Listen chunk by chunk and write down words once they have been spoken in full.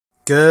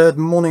Good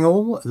morning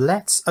all.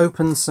 Let's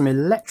open some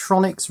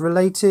electronics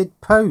related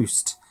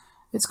post.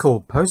 It's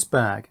called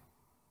Postbag.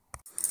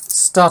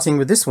 Starting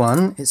with this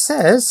one, it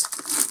says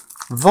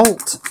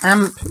volt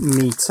amp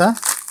meter.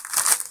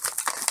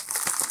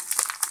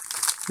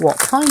 What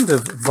kind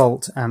of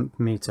volt amp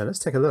meter? Let's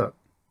take a look.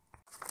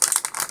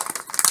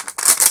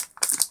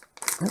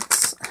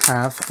 Let's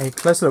have a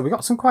closer look. We've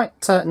got some quite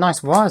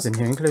nice wires in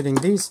here, including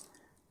these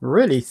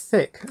really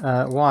thick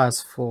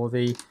wires for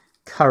the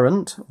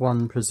current,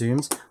 one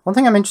presumes. One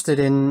thing I'm interested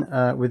in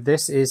with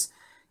this is,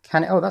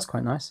 can it, oh that's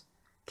quite nice,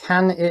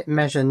 can it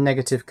measure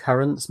negative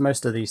currents?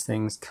 Most of these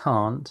things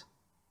can't.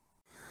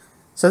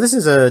 So this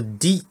is a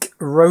DEEC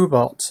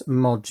robot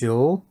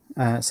module.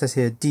 It says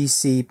here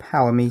DC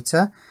power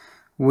meter.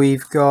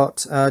 We've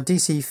got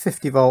DC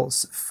 50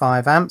 volts,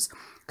 5 amps.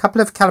 A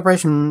couple of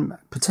calibration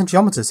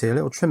potentiometers here,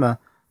 little trimmer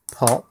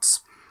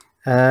pots.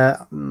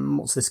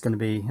 What's this going to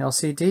be?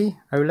 LCD?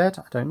 OLED?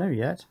 I don't know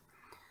yet.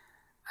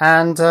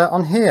 And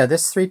on here,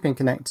 this 3-pin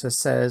connector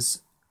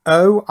says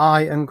O,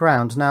 I and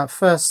ground. Now at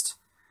first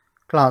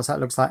glance that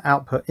looks like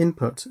output,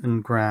 input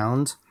and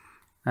ground.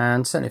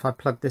 And certainly if I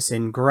plug this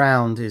in,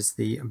 ground is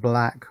the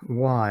black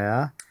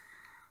wire.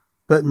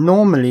 But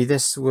normally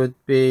this would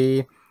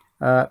be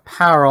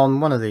power on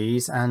one of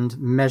these and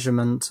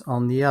measurement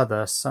on the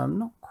other. So I'm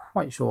not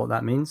quite sure what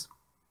that means.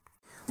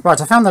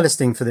 Right, I found the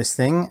listing for this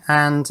thing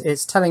and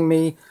it's telling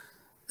me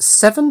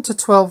 7 to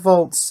 12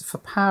 volts for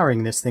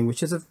powering this thing,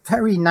 which is a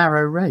very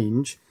narrow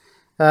range.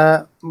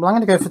 Well, I'm going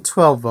to go for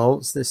 12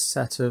 volts, this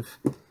set of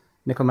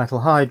nickel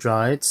metal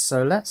hydrides.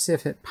 So let's see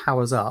if it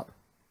powers up.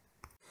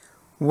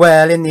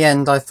 Well, in the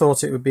end, I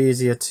thought it would be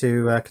easier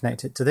to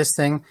connect it to this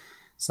thing.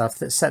 So I've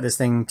set this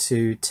thing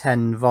to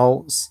 10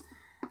 volts.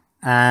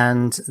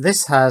 And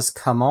this has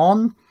come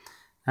on.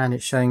 And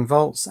it's showing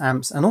volts,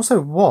 amps, and also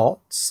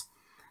watts.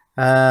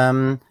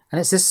 And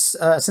it's this,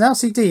 it's an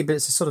LCD, but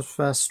it's a sort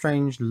of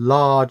strange,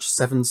 large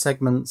 7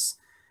 segments,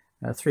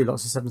 3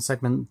 lots of 7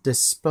 segment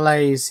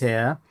displays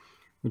here,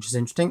 which is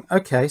interesting.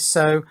 Okay,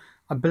 so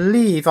I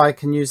believe I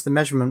can use the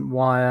measurement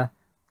wire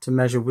to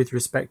measure with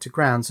respect to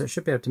ground, so it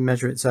should be able to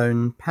measure its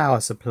own power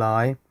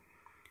supply.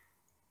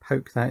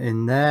 Poke that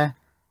in there.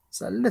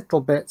 It's a little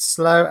bit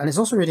slow, and it's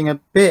also reading a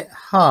bit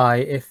high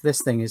if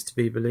this thing is to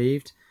be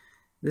believed.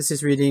 This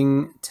is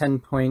reading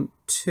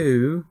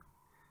 10.2.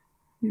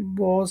 It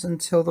was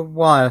until the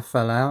wire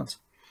fell out.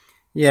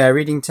 Yeah,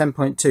 reading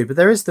 10.2, but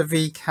there is the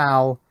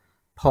VCal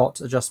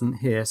pot adjustment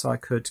here, so I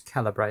could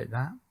calibrate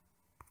that.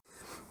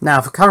 Now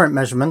for current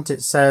measurement,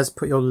 it says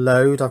put your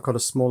load. I've got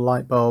a small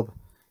light bulb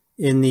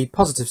in the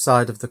positive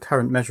side of the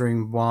current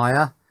measuring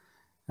wire.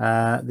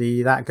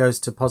 That goes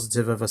to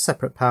positive of a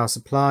separate power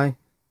supply,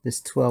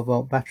 this 12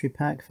 volt battery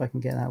pack, if I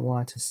can get that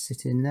wire to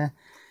sit in there.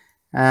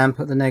 And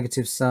put the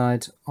negative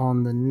side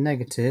on the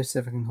negative, so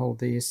if I can hold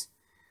these.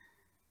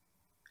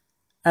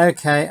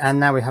 Okay, and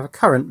now we have a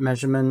current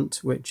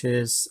measurement, which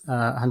is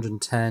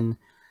 110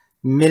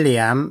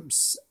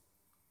 milliamps.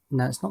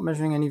 No, it's not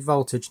measuring any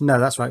voltage. No,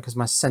 that's right, because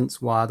my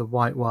sense wire, the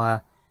white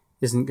wire,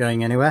 isn't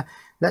going anywhere.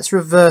 Let's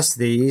reverse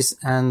these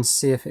and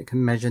see if it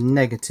can measure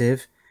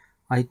negative.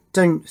 I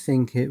don't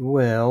think it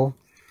will.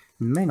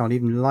 It may not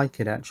even like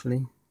it,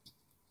 actually.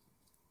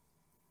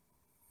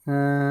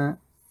 Yeah,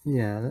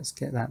 let's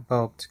get that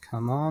bulb to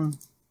come on.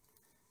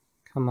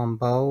 Come on,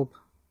 bulb.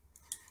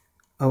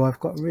 Oh,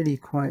 I've got really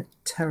quite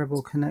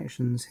terrible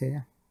connections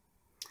here.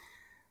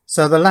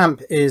 So the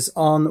lamp is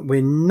on.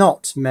 We're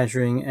not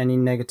measuring any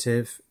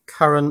negative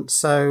current.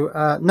 So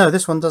no,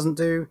 this one doesn't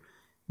do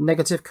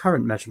negative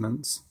current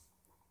measurements.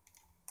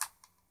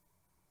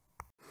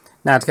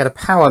 Now to get a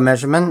power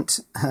measurement,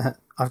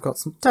 I've got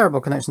some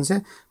terrible connections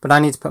here, but I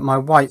need to put my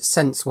white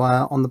sense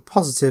wire on the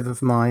positive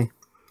of my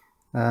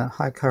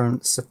high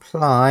current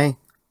supply.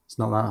 It's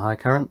not that high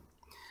current.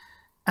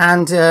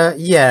 And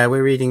yeah,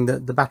 we're reading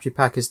that the battery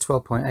pack is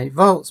 12.8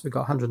 volts. We've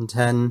got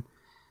 110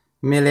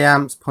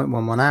 milliamps,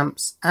 0.11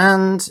 amps.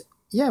 And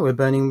yeah, we're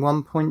burning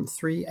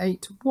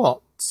 1.38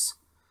 watts.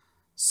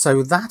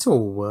 So that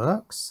all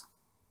works.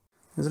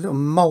 There's a little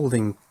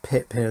moulding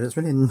pip here that's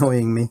really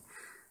annoying me.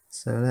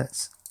 So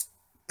let's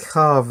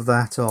carve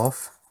that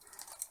off.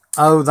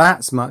 Oh,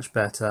 that's much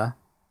better.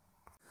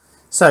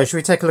 So should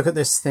we take a look at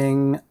this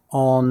thing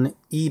on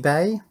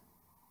eBay?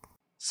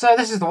 So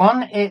this is the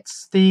one.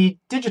 It's the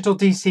digital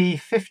DC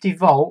 50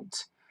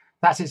 volt.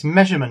 That's its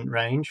measurement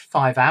range,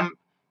 5 amp,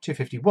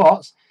 250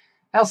 watts.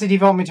 LCD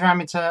voltmeter,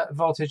 ammeter,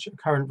 voltage,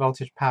 current,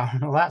 voltage, power,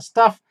 and all that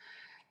stuff.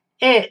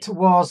 It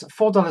was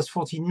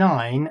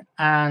 $4.49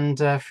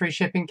 and free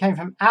shipping. Came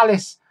from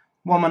Alice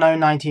 110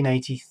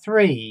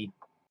 1983.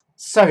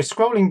 So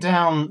scrolling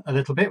down a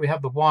little bit, we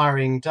have the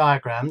wiring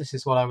diagram. This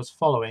is what I was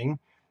following.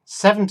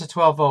 7 to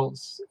 12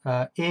 volts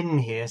in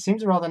here.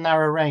 Seems a rather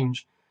narrow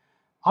range.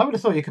 I would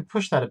have thought you could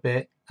push that a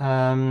bit,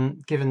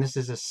 given this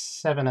is a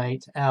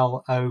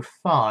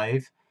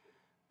 78L05.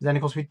 Then,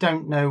 of course, we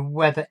don't know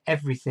whether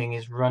everything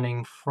is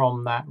running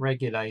from that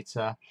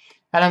regulator.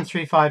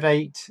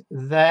 LM328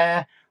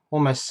 there,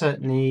 almost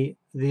certainly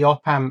the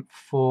op amp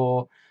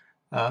for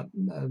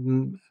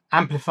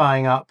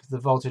amplifying up the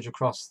voltage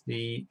across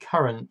the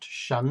current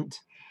shunt.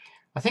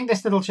 I think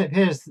this little chip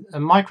here is a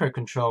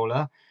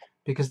microcontroller,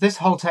 because this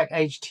Holtec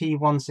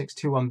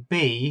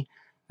HT1621B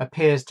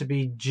appears to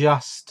be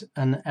just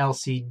an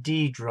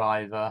LCD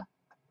driver.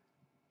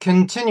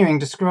 Continuing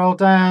to scroll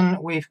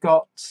down, we've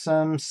got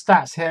some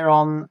stats here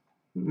on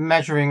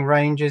measuring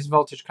ranges,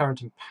 voltage,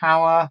 current and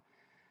power,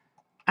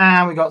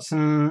 and we got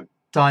some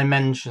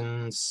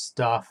dimensions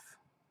stuff.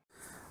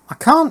 I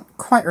can't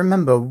quite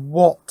remember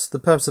what the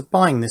purpose of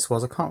buying this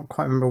was. I can't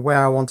quite remember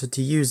where I wanted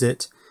to use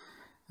it,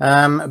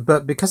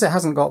 but because it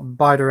hasn't got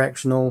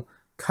bidirectional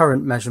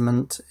current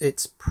measurement,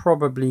 it's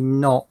probably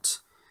not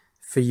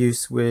for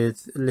use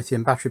with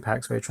lithium battery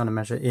packs where you're trying to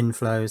measure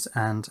inflows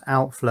and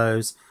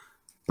outflows,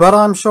 but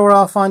I'm sure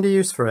I'll find a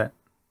use for it.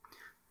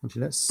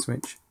 Actually, let's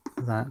switch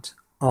that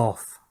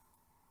off.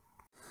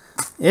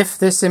 If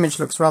this image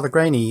looks rather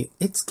grainy,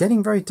 it's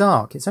getting very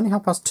dark. It's only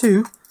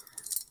 2:30,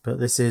 but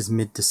this is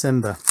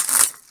mid-December.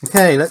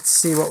 Okay, let's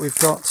see what we've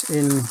got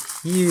in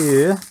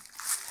here.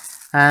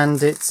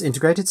 And it's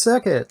integrated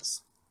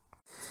circuits.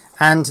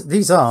 And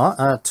these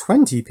are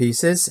 20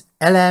 pieces,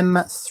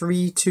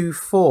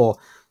 LM324.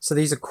 So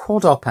these are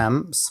quad op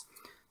amps.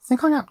 I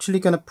think I'm actually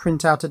going to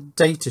print out a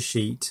data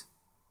sheet.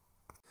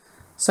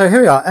 So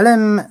here we are,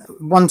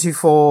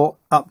 LM124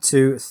 up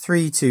to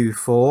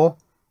 324.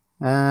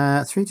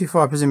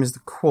 324 I presume is the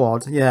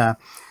quad, yeah.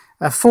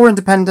 4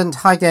 independent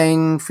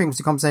high-gain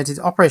frequency compensated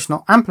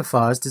operational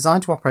amplifiers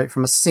designed to operate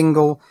from a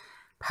single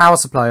power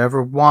supply over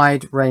a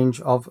wide range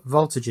of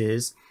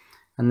voltages.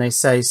 And they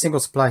say single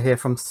supply here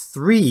from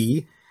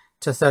 3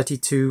 to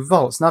 32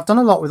 volts. Now I've done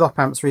a lot with op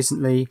amps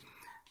recently,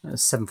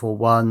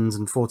 741s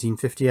and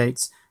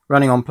 1458s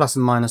running on plus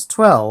and minus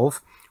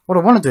 12. What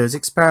I want to do is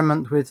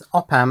experiment with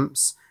op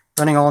amps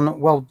running on,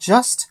 well,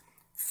 just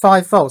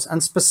 5 volts.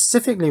 And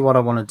specifically what I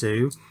want to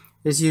do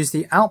is use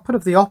the output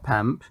of the op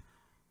amp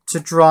to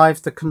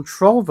drive the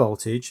control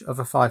voltage of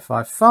a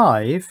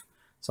 555,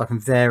 so I can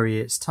vary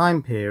its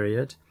time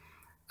period,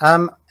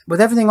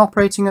 with everything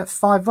operating at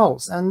 5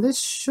 volts. And this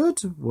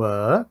should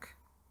work.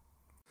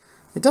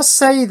 It does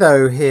say,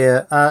 though,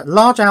 here,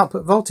 large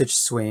output voltage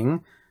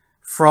swing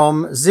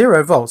from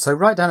 0 volts, so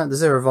right down at the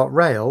 0 volt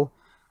rail,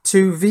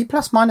 to V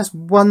plus minus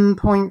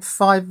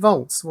 1.5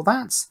 volts. Well,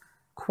 that's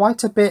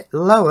quite a bit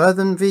lower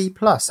than V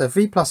plus. So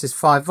V plus is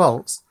 5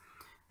 volts.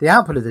 The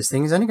output of this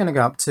thing is only going to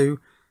go up to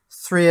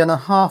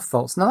 3.5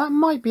 volts. Now that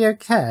might be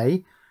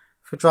okay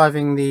for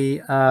driving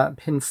the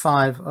pin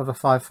 5 of a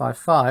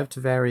 555 to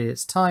vary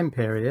its time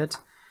period.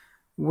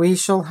 We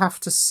shall have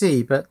to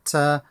see, but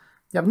yeah,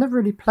 I've never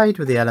really played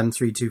with the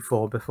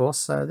LM324 before,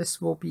 so this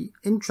will be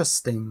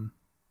interesting.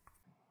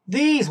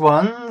 These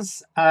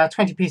ones,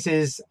 20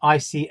 pieces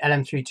IC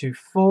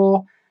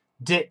LM324,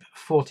 DIP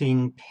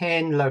 14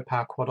 pin, low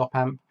power quad op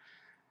amp.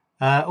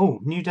 Oh,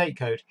 new date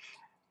code.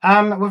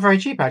 Were very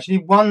cheap actually,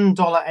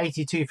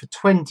 $1.82 for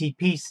 20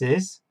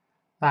 pieces.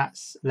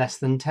 That's less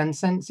than 10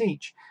 cents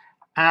each.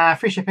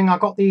 Free shipping. I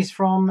got these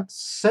from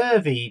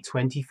Survey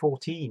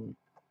 2014.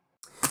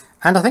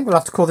 And I think we'll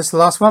have to call this the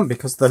last one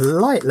because the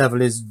light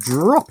level is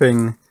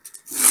dropping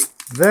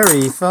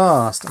very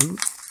fast. I'm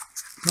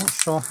not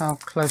sure how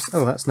close.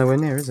 Oh, that's nowhere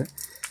near, is it?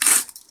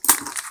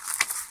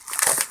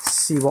 Let's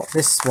see what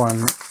this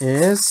one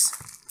is.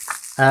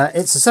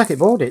 It's a circuit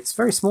board. It's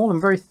very small and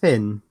very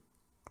thin.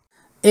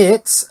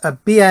 It's a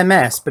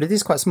BMS, but it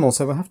is quite small,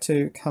 so we'll have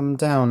to come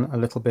down a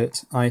little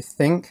bit, I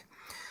think.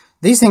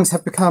 These things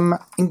have become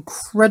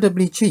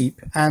incredibly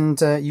cheap, and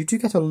you do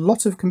get a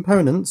lot of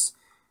components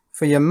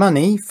for your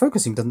money.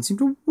 Focusing doesn't seem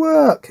to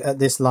work at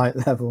this light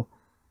level.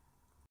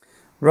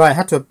 Right, I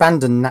had to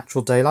abandon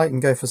natural daylight and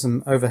go for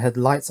some overhead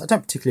lights. I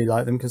don't particularly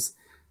like them because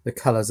the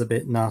colour's a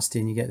bit nasty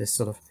and you get this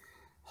sort of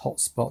hot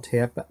spot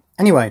here. But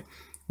anyway,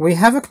 we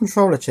have a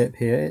controller chip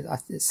here.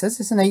 It says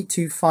it's an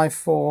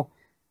 8254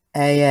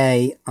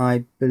 AA,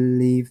 I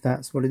believe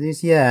that's what it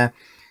is. Yeah,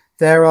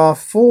 there are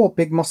 4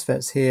 big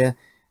MOSFETs here,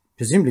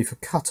 presumably for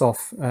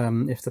cutoff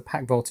if the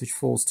pack voltage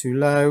falls too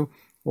low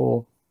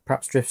or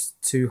perhaps drifts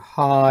too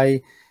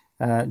high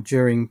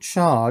during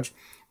charge.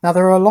 Now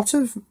there are a lot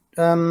of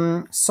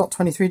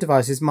SOT23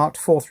 devices marked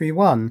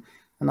 431,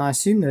 and I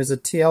assume there's a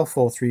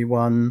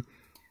TL431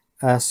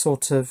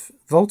 sort of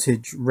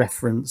voltage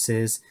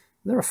references.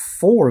 There are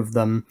 4 of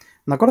them.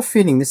 And I've got a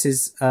feeling this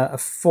is a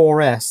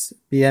 4S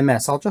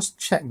BMS. I'll just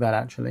check that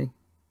actually.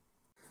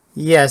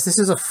 Yes, this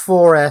is a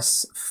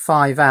 4S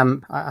 5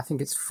 amp. I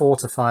think it's 4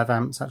 to 5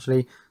 amps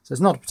actually. So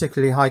it's not a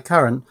particularly high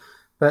current.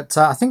 But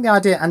I think the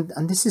idea,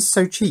 and this is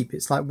so cheap,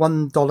 it's like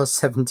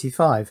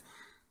 $1.75.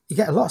 You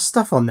get a lot of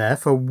stuff on there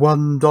for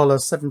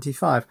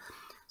 $1.75.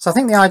 So I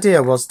think the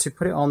idea was to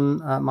put it on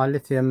my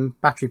lithium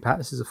battery pack.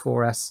 This is a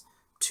 4S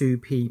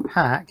 2P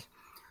pack.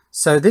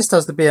 So this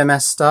does the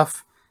BMS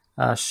stuff.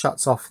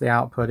 Shuts off the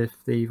output if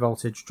the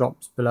voltage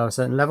drops below a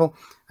certain level,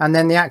 and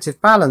then the active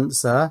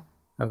balancer,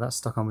 oh that's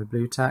stuck on with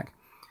blue tack,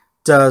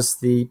 does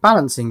the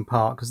balancing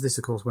part, because this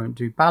of course won't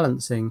do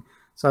balancing.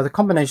 So the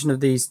combination of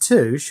these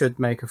two should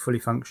make a fully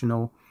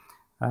functional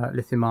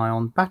lithium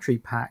ion battery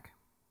pack.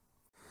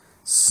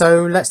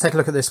 So let's take a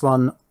look at this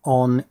one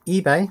on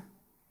eBay.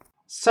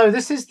 So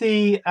this is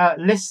the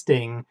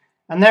listing,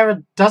 and there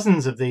are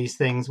dozens of these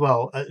things,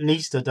 well, at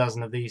least a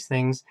dozen of these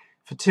things,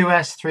 for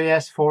 2S,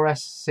 3S,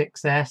 4S,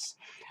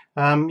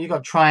 6S. You've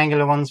got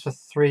triangular ones for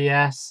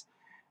 3S.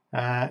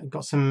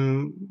 Got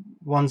some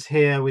ones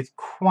here with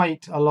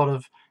quite a lot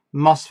of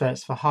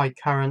MOSFETs for high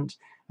current.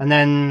 And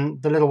then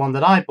the little one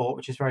that I bought,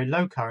 which is very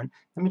low current.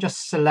 Let me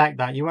just select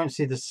that. You won't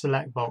see the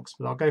select box,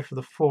 but I'll go for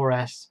the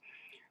 4S,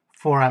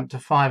 4 amp to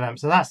 5 amp.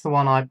 So that's the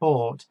one I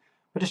bought.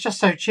 But it's just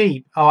so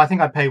cheap. Oh, I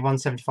think I paid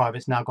 $175.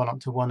 It's now gone up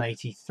to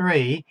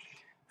 $183.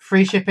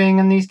 Free shipping,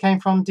 and these came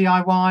from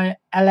DIY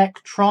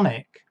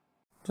Electronic.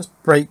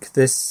 Just break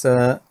this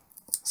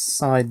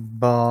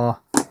sidebar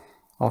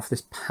off,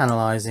 this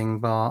panelizing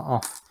bar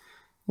off.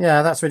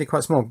 Yeah, that's really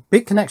quite small.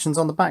 Big connections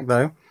on the back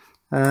though.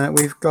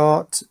 We've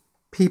got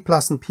P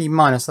plus and P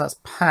minus. So that's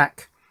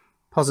pack,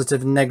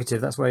 positive and negative.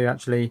 That's where you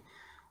actually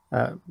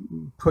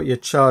put your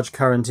charge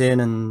current in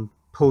and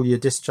pull your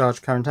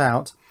discharge current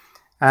out.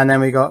 And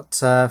then we got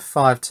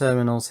 5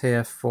 terminals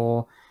here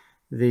for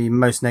the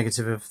most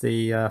negative of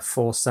the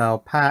 4-cell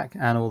pack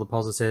and all the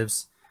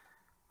positives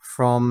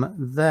from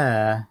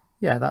there.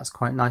 Yeah, that's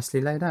quite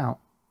nicely laid out.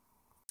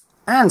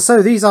 And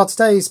so these are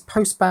today's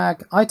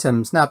Postbag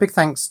items. Now, big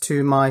thanks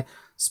to my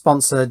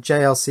sponsor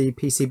JLC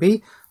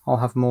PCB. I'll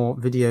have more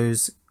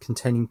videos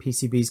containing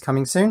PCBs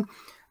coming soon.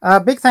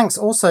 Big thanks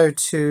also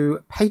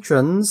to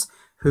patrons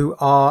who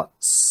are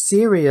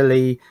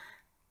serially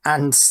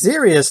and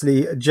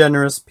seriously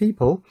generous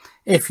people.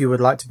 If you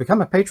would like to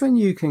become a patron,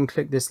 you can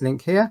click this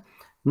link here.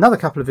 Another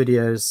couple of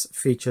videos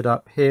featured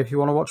up here if you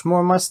want to watch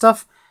more of my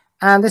stuff.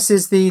 And this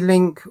is the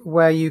link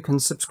where you can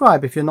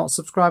subscribe if you're not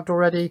subscribed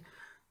already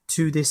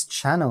to this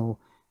channel.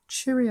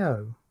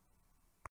 Cheerio.